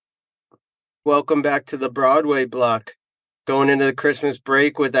Welcome back to the Broadway block. Going into the Christmas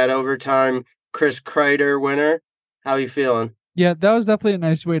break with that overtime Chris Kreider winner. How you feeling? Yeah, that was definitely a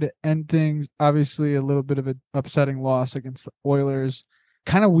nice way to end things. Obviously, a little bit of an upsetting loss against the Oilers.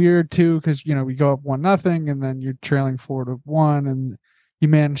 Kind of weird too, because we go up 1-0, and then you're trailing 4-1, and you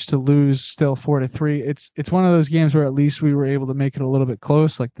manage to lose still 4-3. It's one of those games where at least we were able to make it a little bit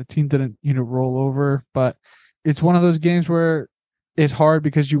close. Like the team didn't roll over, but it's one of those games where it's hard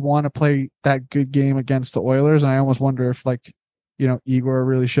because you want to play that good game against the Oilers, and I almost wonder if Igor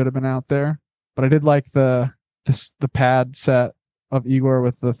really should have been out there. But I did like the pad set of Igor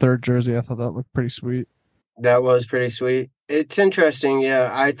with the third jersey. I thought that looked pretty sweet. That was pretty sweet. It's interesting.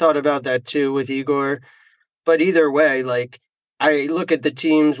 Yeah, I thought about that too with Igor. But either way, like, I look at the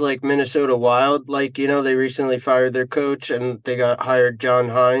teams like Minnesota Wild, like, they recently fired their coach and they got hired John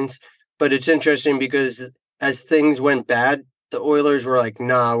Hines. But it's interesting because as things went bad, the Oilers were like,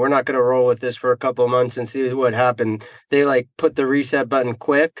 nah, we're not going to roll with this for a couple of months and see what happened. They like put the reset button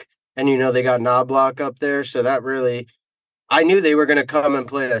quick and, they got Knobloch up there. So that really, I knew they were going to come and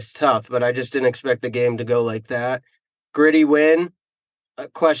play us tough, but I just didn't expect the game to go like that. Gritty win. A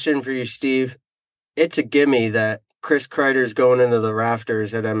question for you, Steve. It's a gimme that Chris Kreider's going into the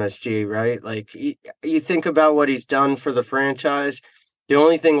rafters at MSG, right? Like, you think about what he's done for the franchise. The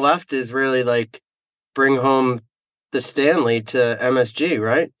only thing left is really like bring home the Stanley to MSG,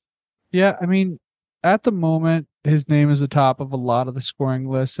 right? Yeah, I mean, at the moment, his name is the top of a lot of the scoring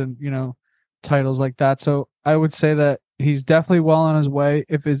lists and titles like that. So I would say that he's definitely well on his way.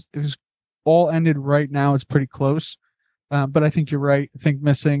 If his all ended right now, it's pretty close. But I think you're right. I think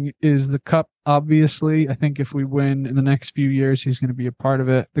missing is the cup. Obviously, I think if we win in the next few years, he's going to be a part of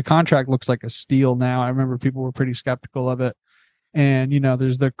it. The contract looks like a steal now. I remember people were pretty skeptical of it, and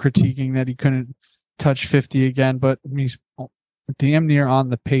there's the critiquing that he couldn't touch 50 again, but I mean, he's damn near on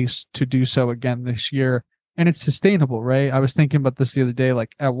the pace to do so again this year, and it's sustainable, right? I was thinking about this the other day.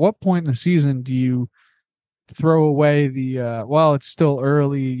 Like, at what point in the season do you throw away the well, it's still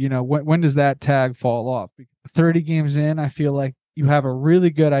early, when does that tag fall off? 30 games in, I feel like you have a really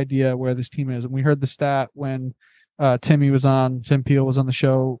good idea where this team is. And we heard the stat when Tim Peel was on the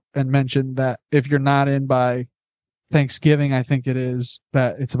show and mentioned that if you're not in by Thanksgiving, I think it is,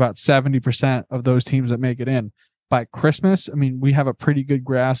 that it's about 70% of those teams that make it in. By Christmas, I mean, we have a pretty good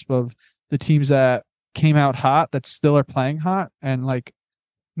grasp of the teams that came out hot that still are playing hot, and like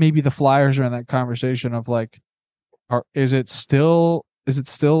maybe the Flyers are in that conversation of like, is it still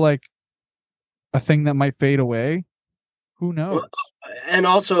like a thing that might fade away? Who Well, knows? and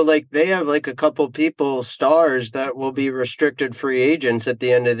also, like, they have like a couple people, stars that will be restricted free agents at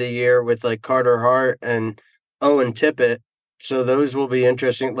the end of the year with like Carter Hart and Owen Tippett. So those will be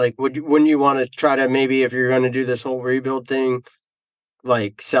interesting. Like, wouldn't you want to try to, maybe if you're going to do this whole rebuild thing,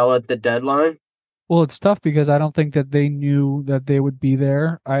 like sell at the deadline? Well, it's tough because I don't think that they knew that they would be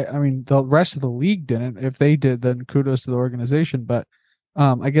there. I mean, the rest of the league didn't. If they did, then kudos to the organization. But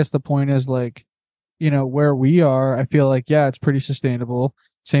I guess the point is, like, where we are, I feel like, yeah, it's pretty sustainable.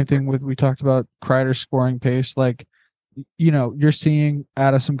 Same thing with, we talked about Kreider's scoring pace. Like, you're seeing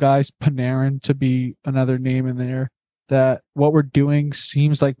out of some guys, Panarin to be another name in there, that what we're doing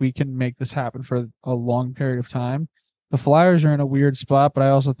seems like we can make this happen for a long period of time. The Flyers are in a weird spot, but I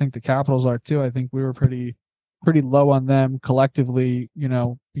also think the Capitals are too. I think we were pretty low on them collectively,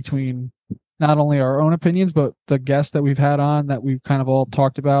 between not only our own opinions, but the guests that we've had on, that we've kind of all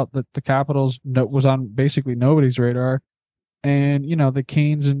talked about, that the Capitals was on basically nobody's radar. And, the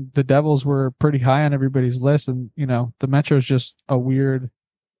Canes and the Devils were pretty high on everybody's list. And, the Metro's just a weird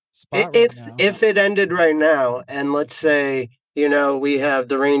spot right now. If it ended right now, and let's say, we have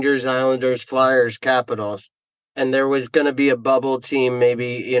the Rangers, Islanders, Flyers, Capitals, and there was going to be a bubble team,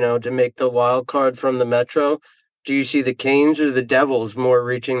 maybe, to make the wild card from the Metro, do you see the Canes or the Devils more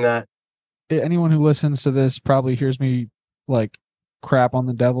reaching that? Anyone who listens to this probably hears me like crap on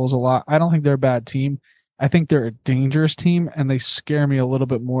the Devils a lot. I don't think they're a bad team. I think they're a dangerous team, and they scare me a little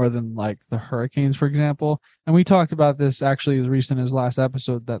bit more than like the Hurricanes, for example. And we talked about this actually as recent as last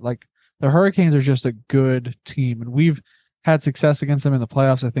episode, that like the Hurricanes are just a good team, and we've had success against them in the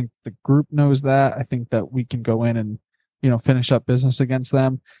playoffs. I think the group knows that. I think that we can go in and finish up business against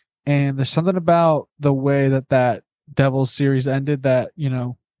them. And there's something about the way that Devils series ended that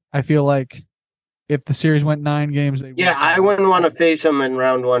I feel like if the series went 9 games, they Yeah, win I 9. wouldn't want to face them in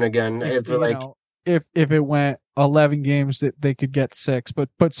round one again. Ex- If you like, know, if it went 11 games, that they could get 6, but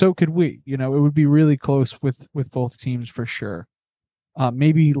so could we. It would be really close with both teams for sure.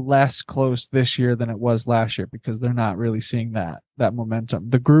 Maybe less close this year than it was last year because they're not really seeing that momentum.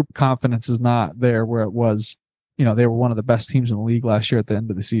 The group confidence is not there where it was. They were one of the best teams in the league last year at the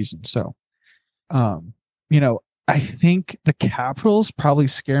end of the season. So Um, I think the Capitals probably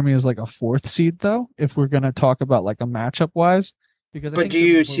scare me as like a fourth seed though, if we're gonna talk about like a matchup wise, because I But think do they're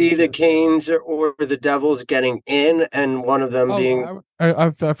you more see the legit. Canes or the Devils getting in, and one of them being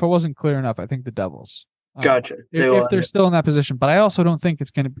If I wasn't clear enough, I think the Devils, gotcha? They if will they're end it. still in that position, but I also don't think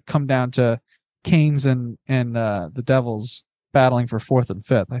it's going to come down to Canes and the Devils battling for fourth and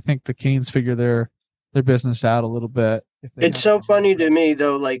fifth. I think the Canes figure their business out a little bit if they It's have so some funny veterans. to me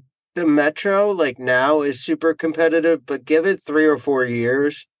though, like the Metro, like now is super competitive, but give it 3 or 4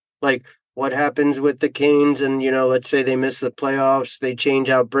 years, like what happens with the Canes, and let's say they miss the playoffs, they change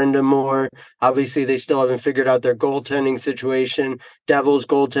out Brendan Moore. Obviously, they still haven't figured out their goaltending situation. Devils'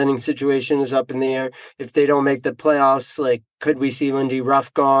 goaltending situation is up in the air. If they don't make the playoffs, like could we see Lindy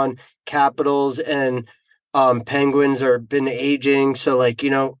Ruff gone? Capitals and Penguins are been aging, so like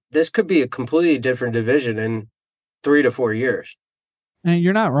this could be a completely different division in 3 to 4 years. And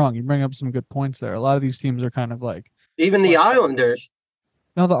you're not wrong. You bring up some good points there. A lot of these teams are kind of like Even the flexing. Islanders,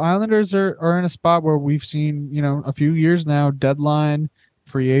 Now the Islanders are in a spot where we've seen, a few years now, deadline,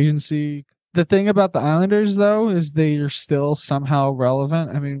 free agency. The thing about the Islanders though is they are still somehow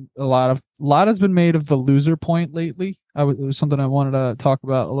relevant. I mean, a lot has been made of the loser point lately. It was something I wanted to talk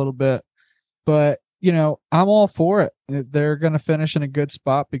about a little bit, but I'm all for it. They're going to finish in a good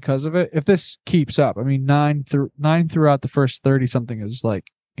spot because of it. If this keeps up, I mean, nine throughout the first 30 something is like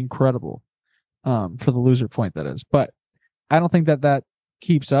incredible, for the loser point that is. But I don't think that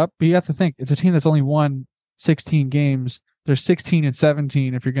keeps up. But you have to think it's a team that's only won 16 games. They're 16 and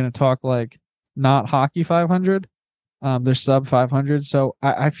 17 if you're going to talk like not hockey 500. They're sub 500. So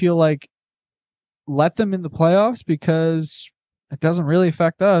I feel like let them in the playoffs because it doesn't really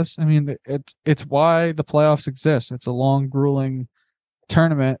affect us. I mean, it's why the playoffs exist. It's a long, grueling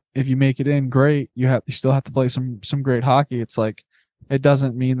tournament. If you make it in, great. You still have to play some great hockey. It's like it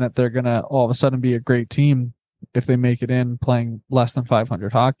doesn't mean that they're gonna all of a sudden be a great team if they make it in playing less than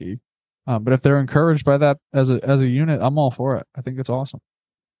 500 hockey. But if they're encouraged by that as a unit, I'm all for it. I think it's awesome.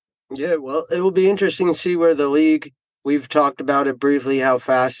 yeah, well, it will be interesting to see where the league. We've talked about it briefly, how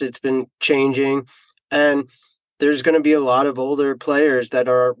fast it's been changing, and there's going to be a lot of older players that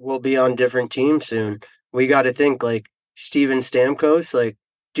will be on different teams soon. We got to think like Steven Stamkos, like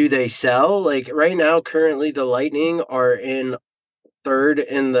do they sell? Like right now, currently the Lightning are in third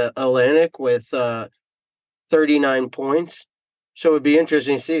in the Atlantic with 39 points. So it'd be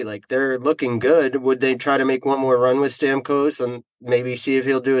interesting to see. Like they're looking good. Would they try to make one more run with Stamkos and maybe see if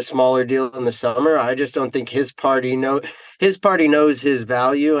he'll do a smaller deal in the summer? I just don't think his party knows his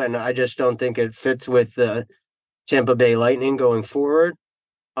value, and I just don't think it fits with the Tampa Bay Lightning going forward.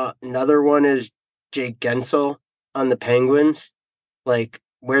 Another one is Jake Gensel on the Penguins. Like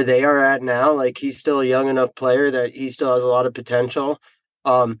where they are at now, like he's still a young enough player that he still has a lot of potential.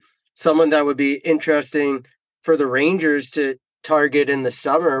 Um, Someone that would be interesting for the Rangers to target in the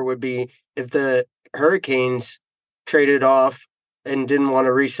summer would be if the Hurricanes traded off and didn't want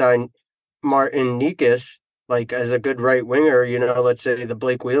to re-sign Martin Nikas like as a good right winger. Let's say the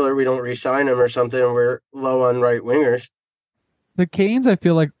Blake Wheeler, we don't re-sign him or something. We're low on right wingers. The Canes, I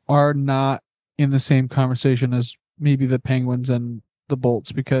feel like, are not in the same conversation as maybe the Penguins and the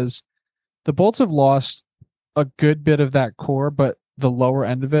Bolts because the Bolts have lost a good bit of that core, but the lower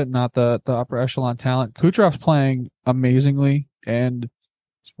end of it, not the upper echelon talent. Kucherov's playing amazingly and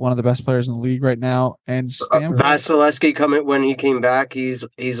he's one of the best players in the league right now. And Stamkos, Vasilevsky coming when he came back, he's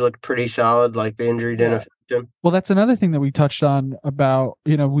looked pretty solid. Like the injury didn't yeah. affect him. Well, that's another thing that we touched on about,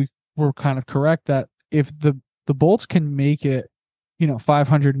 we were kind of correct that if the Bolts can make it,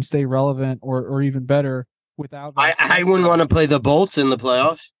 500 and stay relevant or even better without I wouldn't Vasilevsky. want to play the Bolts in the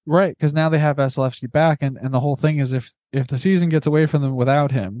playoffs. Right, because now they have Vasilevsky back, and the whole thing is if the season gets away from them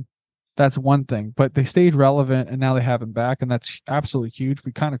without him, that's one thing. But they stayed relevant, and now they have him back, and that's absolutely huge.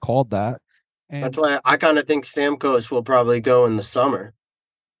 We kind of called that, That's and why I kind of think Stamkos will probably go in the summer.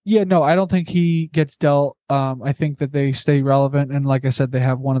 yeah, no, I don't think he gets dealt. I think that they stay relevant, and like I said, they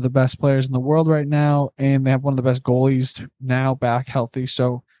have one of the best players in the world right now, and they have one of the best goalies now back healthy.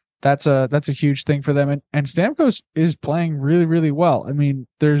 So that's a huge thing for them. And Stamkos is playing really really well. I mean,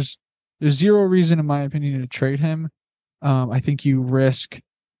 there's zero reason, in my opinion, to trade him. I think you risk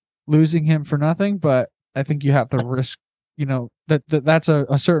losing him for nothing, but I think you have to risk. That's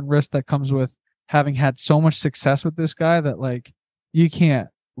a certain risk that comes with having had so much success with this guy that like you can't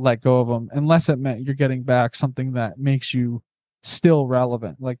let go of them unless it meant you're getting back something that makes you still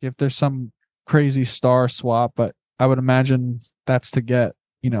relevant. Like if there's some crazy star swap, but I would imagine that's to get,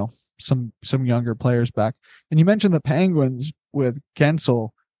 some younger players back. And you mentioned the Penguins with Gensel.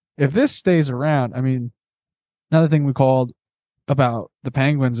 If this stays around, I mean, another thing we called about the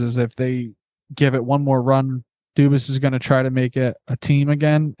Penguins is if they give it one more run. Dubas is going to try to make it a team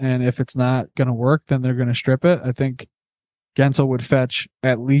again, and if it's not going to work, then they're going to strip it. I think Gensel would fetch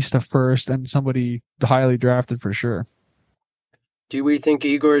at least a first and somebody highly drafted for sure. Do we think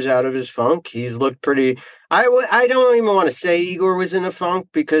Igor's out of his funk? He's looked pretty. I don't even want to say Igor was in a funk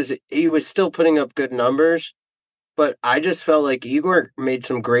because he was still putting up good numbers, but I just felt like Igor made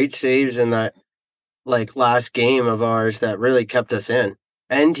some great saves in that like last game of ours that really kept us in.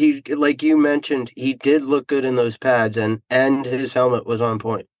 And he, like you mentioned, he did look good in those pads, and his helmet was on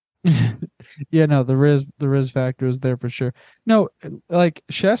point. Yeah, no, the Riz factor is there for sure. No, like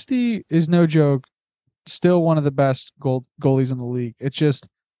Shesty is no joke. Still one of the best goalies in the league.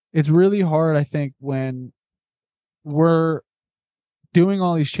 It's really hard, I think, when we're doing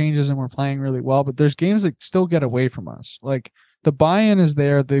all these changes and we're playing really well, but there's games that still get away from us. Like the buy-in is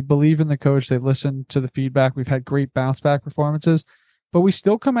there. They believe in the coach. They listen to the feedback. We've had great bounce back performances, but we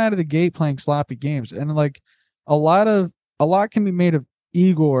still come out of the gate playing sloppy games. And like a lot of a lot can be made of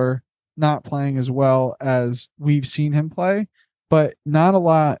Igor not playing as well as we've seen him play, but not a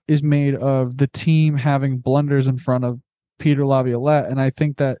lot is made of the team having blunders in front of Peter Laviolette. And I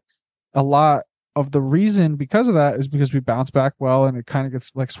think that a lot of the reason because of that is because we bounce back well and it kind of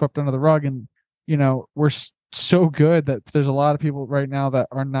gets like swept under the rug. And, we're so good that there's a lot of people right now that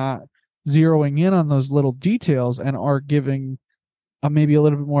are not zeroing in on those little details and are giving maybe a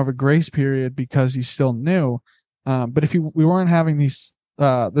little bit more of a grace period because he's still new. But if we weren't having this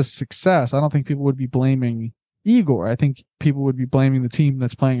success, I don't think people would be blaming Igor. I think people would be blaming the team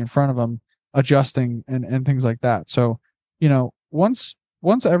that's playing in front of him, adjusting and things like that. So, once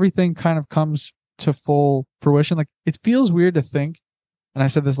everything kind of comes to full fruition, like it feels weird to think, and I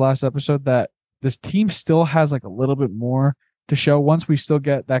said this last episode, that this team still has like a little bit more to show once we still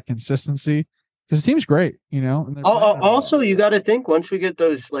get that consistency. Because the team's great, and they're playing really Also, well. you got to think once we get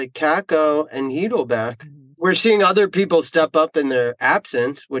those like Kako and Hedel back, Mhm. we're seeing other people step up in their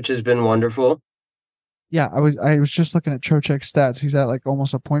absence, which has been wonderful. Yeah, I was just looking at Trocheck's stats. He's at like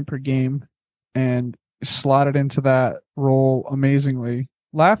almost a point per game and slotted into that role amazingly.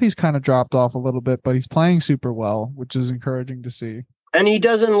 Laffy's kind of dropped off a little bit, but he's playing super well, which is encouraging to see. And he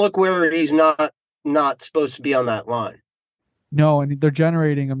doesn't look where he's not supposed to be on that line. No, and they're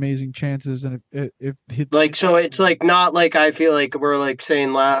generating amazing chances. And if he, Like so, it's like not like I feel like we're like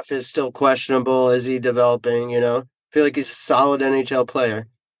saying Laugh is still questionable. Is he developing? I feel like he's a solid NHL player.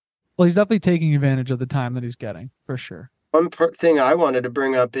 well, he's definitely taking advantage of the time that he's getting for sure. Thing I wanted to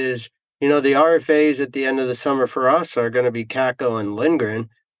bring up is, the RFAs at the end of the summer for us are going to be Kako and Lindgren.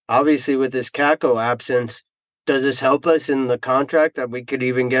 Obviously, with this Kako absence, does this help us in the contract that we could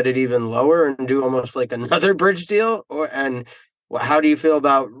even get it even lower and do almost like another bridge deal? And how do you feel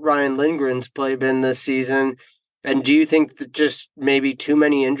about Ryan Lindgren's play been this season? And do you think that just maybe too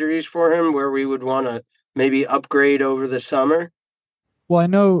many injuries for him where we would want to maybe upgrade over the summer? Well, I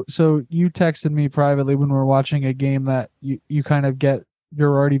know. So you texted me privately when we were watching a game that you kind of get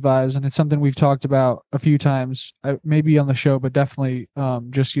Girardi vibes, and it's something we've talked about a few times, maybe on the show, but definitely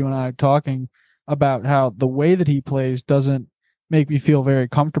just you and I talking about how the way that he plays doesn't make me feel very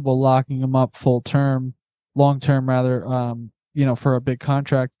comfortable locking him up long term rather, for a big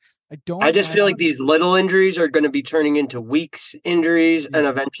contract. I don't I just feel like imagine. these little injuries are going to be turning into weeks injuries and Yeah,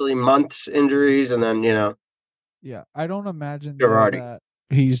 eventually months injuries, and then yeah. I don't imagine though Girardi. that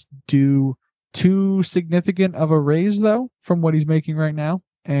he's due too significant of a raise though from what he's making right now.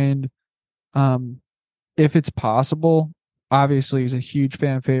 And um if it's possible, obviously he's a huge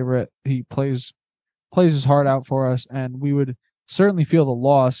fan favorite. He plays his heart out for us, and we would certainly feel the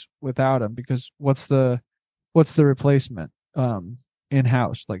loss without him because what's the replacement in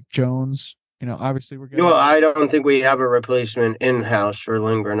house like Jones? Obviously we're No, getting I don't think we have a replacement in house for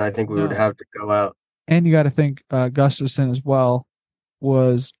Lindgren. I think we would no, have to go out. and you got to think Gustafson as well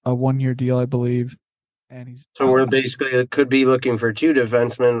was a 1 year deal, I believe, and he's So we're basically could be looking for two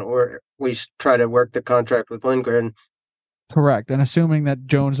defensemen, or we try to work the contract with Lindgren. correct. And assuming that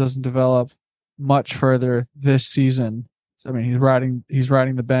Jones doesn't develop much further this season, I mean he's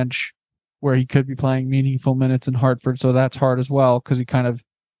riding the bench where he could be playing meaningful minutes in Hartford, so that's hard as well because he kind of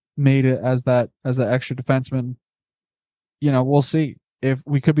made it as that extra defenseman. We'll see if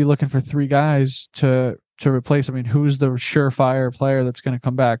we could be looking for three guys to replace. I mean, who's the surefire player that's going to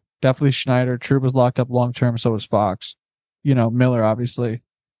come back? Definitely Schneider. Trouba's locked up long term, so is Fox. Miller obviously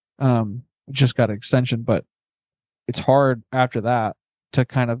just got an extension, but it's hard after that to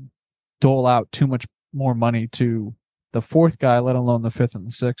kind of dole out too much more money to the fourth guy, let alone the fifth and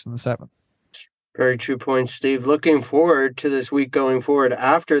the sixth and the seventh. Very true point, Steve. Looking forward to this week going forward.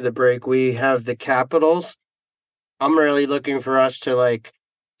 After the break, we have the Capitals. I'm really looking for us to like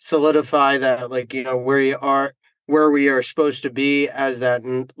solidify that, like, where we are supposed to be as that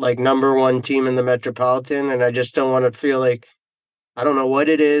like number one team in the Metropolitan. And I just don't want to feel like, I don't know what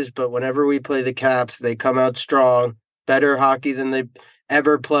it is, but whenever we play the Caps, they come out strong, better hockey than they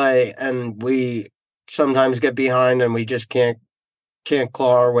ever play, and we sometimes get behind and we just can't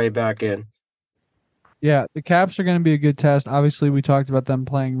claw our way back in. Yeah, the Caps are going to be a good test. Obviously, we talked about them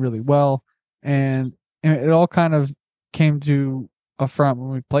playing really well, and it all kind of came to a front when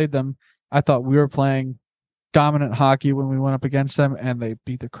we played them. I thought we were playing dominant hockey when we went up against them, and they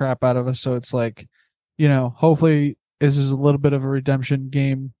beat the crap out of us. So it's like, hopefully this is a little bit of a redemption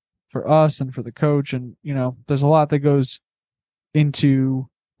game for us and for the coach. And there's a lot that goes into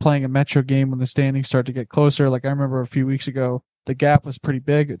playing a Metro game when the standings start to get closer. Like I remember a few weeks ago, the gap was pretty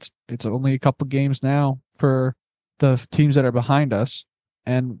big. It's only a couple games now for the teams that are behind us,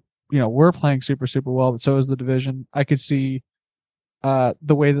 and we're playing super well, but so is the division. I could see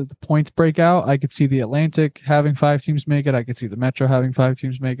the way that the points break out. I could see the Atlantic having 5 teams make it. I could see the Metro having 5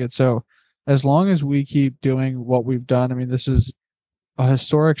 teams make it. So as long as we keep doing what we've done, I mean, this is a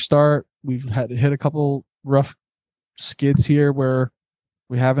historic start. We've had to hit a couple rough skids here where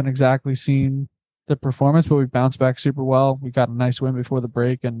we haven't exactly seen the performance, but we bounced back super well. We got a nice win before the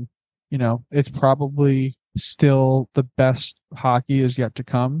break, and it's probably still the best hockey is yet to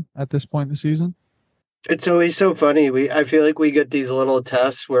come at this point in the season. It's always so funny. I feel like we get these little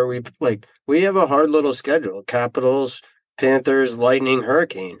tests where we have a hard little schedule. Capitals, Panthers, Lightning,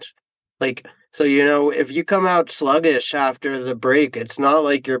 Hurricanes. Like, so if you come out sluggish after the break, it's not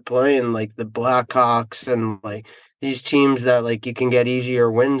like you're playing like the Blackhawks and like these teams that like you can get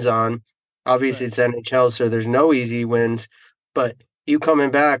easier wins on. Obviously Right. it's NHL, so there's no easy wins, but you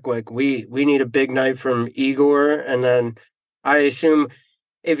coming back, like we need a big night from Igor, and then I assume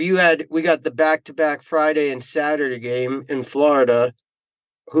if we got the back to back Friday and Saturday game in Florida,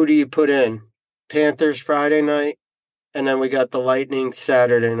 who do you put in? Panthers Friday night, and then we got the Lightning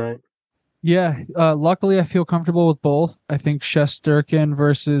Saturday night. Yeah, luckily I feel comfortable with both. I think Shesterkin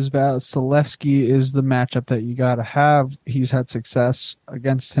versus Vasilevsky is the matchup that you got to have. He's had success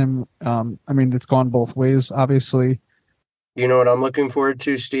against him. I mean, it's gone both ways, obviously. You know what I'm looking forward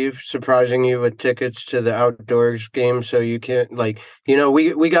to, Steve? Surprising you with tickets to the outdoors game, so you can't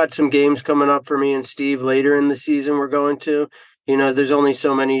we got some games coming up for me and Steve later in the season. We're going to. There's only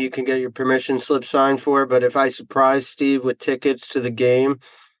so many you can get your permission slip signed for, but if I surprise Steve with tickets to the game,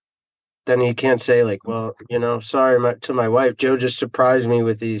 then he can't say like, well, sorry to my wife. Joe just surprised me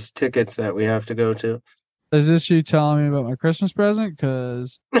with these tickets that we have to go to. Is this you telling me about my Christmas present?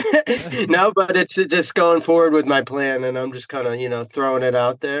 Because No, but it's just going forward with my plan, and I'm just kind of throwing it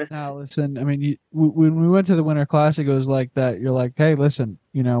out there. now listen, I mean, when we went to the Winter Classic, it was like that. You're like, hey, listen,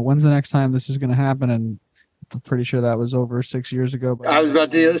 when's the next time this is going to happen? And I'm pretty sure that was over 6 years ago. But I was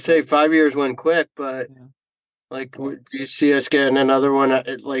about to say 5 years went quick, but yeah. like, do you see us getting another one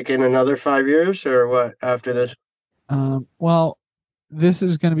like in another 5 years or what after this? Well, this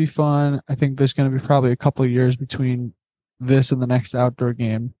is going to be fun. I think there's going to be probably a couple of years between this and the next outdoor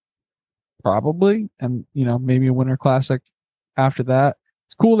game, probably, and maybe a Winter Classic after that.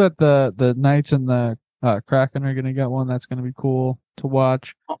 It's cool that the Knights and the Kraken are going to get one. That's going to be cool to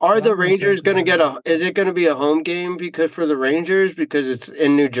watch. Are But the I'm really Rangers excited going to about get it. is it going to be a home game because for the Rangers because it's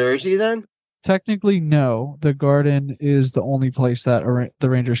in New Jersey then? Technically, no. The Garden is the only place that the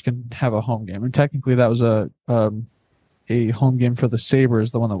Rangers can have a home game, and technically that was a home game for the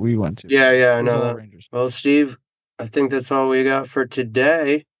Sabres, the one that we went to. Yeah, yeah, I It was know all that. Rangers. Well, Steve, I think that's all we got for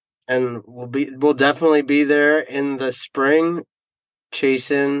today, and we'll definitely be there in the spring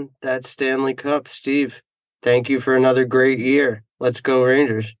chasing that Stanley Cup. Steve, thank you for another great year. Let's go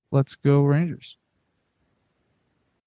Rangers. Let's go Rangers.